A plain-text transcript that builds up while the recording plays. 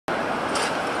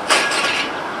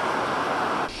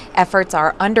Efforts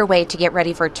are underway to get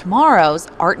ready for tomorrow's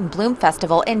Art and Bloom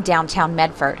Festival in downtown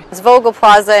Medford. It's Vogel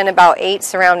Plaza and about 8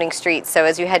 surrounding streets, so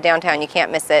as you head downtown you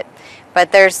can't miss it.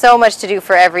 But there's so much to do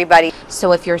for everybody.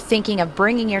 So if you're thinking of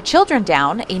bringing your children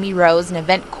down, Amy Rose, an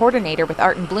event coordinator with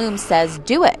Art and Bloom, says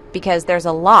do it because there's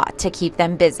a lot to keep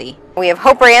them busy. We have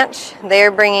Hope Ranch.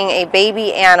 They're bringing a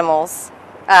baby animal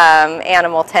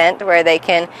tent where they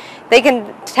can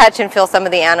touch and feel some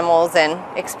of the animals and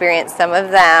experience some of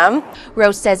them.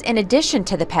 Rose says in addition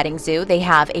to the petting zoo, they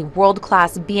have a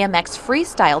world-class BMX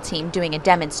freestyle team doing a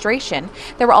demonstration.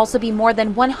 There will also be more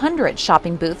than 100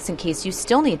 shopping booths in case you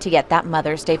still need to get that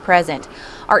Mother's Day present.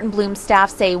 Art and Bloom staff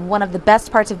say one of the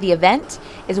best parts of the event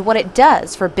is what it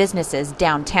does for businesses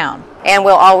downtown. And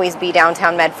will always be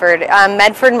downtown Medford.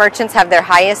 Medford merchants have their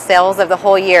highest sales of the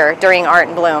whole year during Art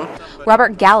and Bloom.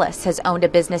 Robert Gallus has owned a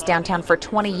business downtown for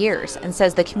 20 years and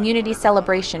says the community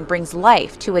celebration brings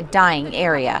life to a dying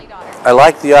area. I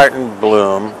like the Art and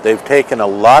Bloom. They've taken a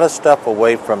lot of stuff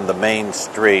away from the main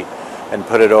street and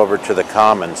put it over to the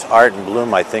commons. Art and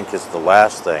Bloom, I think, is the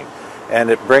last thing.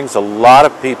 And it brings a lot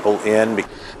of people in.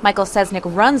 Michael Sesnick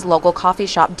runs local coffee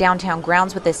shop Downtown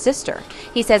Grounds with his sister.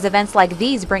 He says events like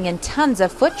these bring in tons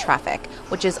of foot traffic,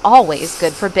 which is always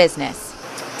good for business.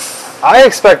 I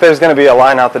expect there's going to be a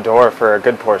line out the door for a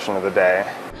good portion of the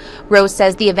day. Rose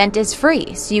says the event is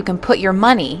free, so you can put your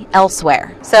money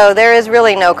elsewhere. So there is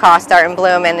really no cost to Art and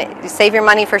Bloom, and you save your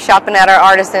money for shopping at our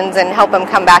artisans and help them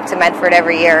come back to Medford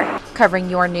every year. Covering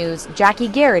your news, Jackie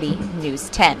Garrity,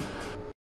 News 10.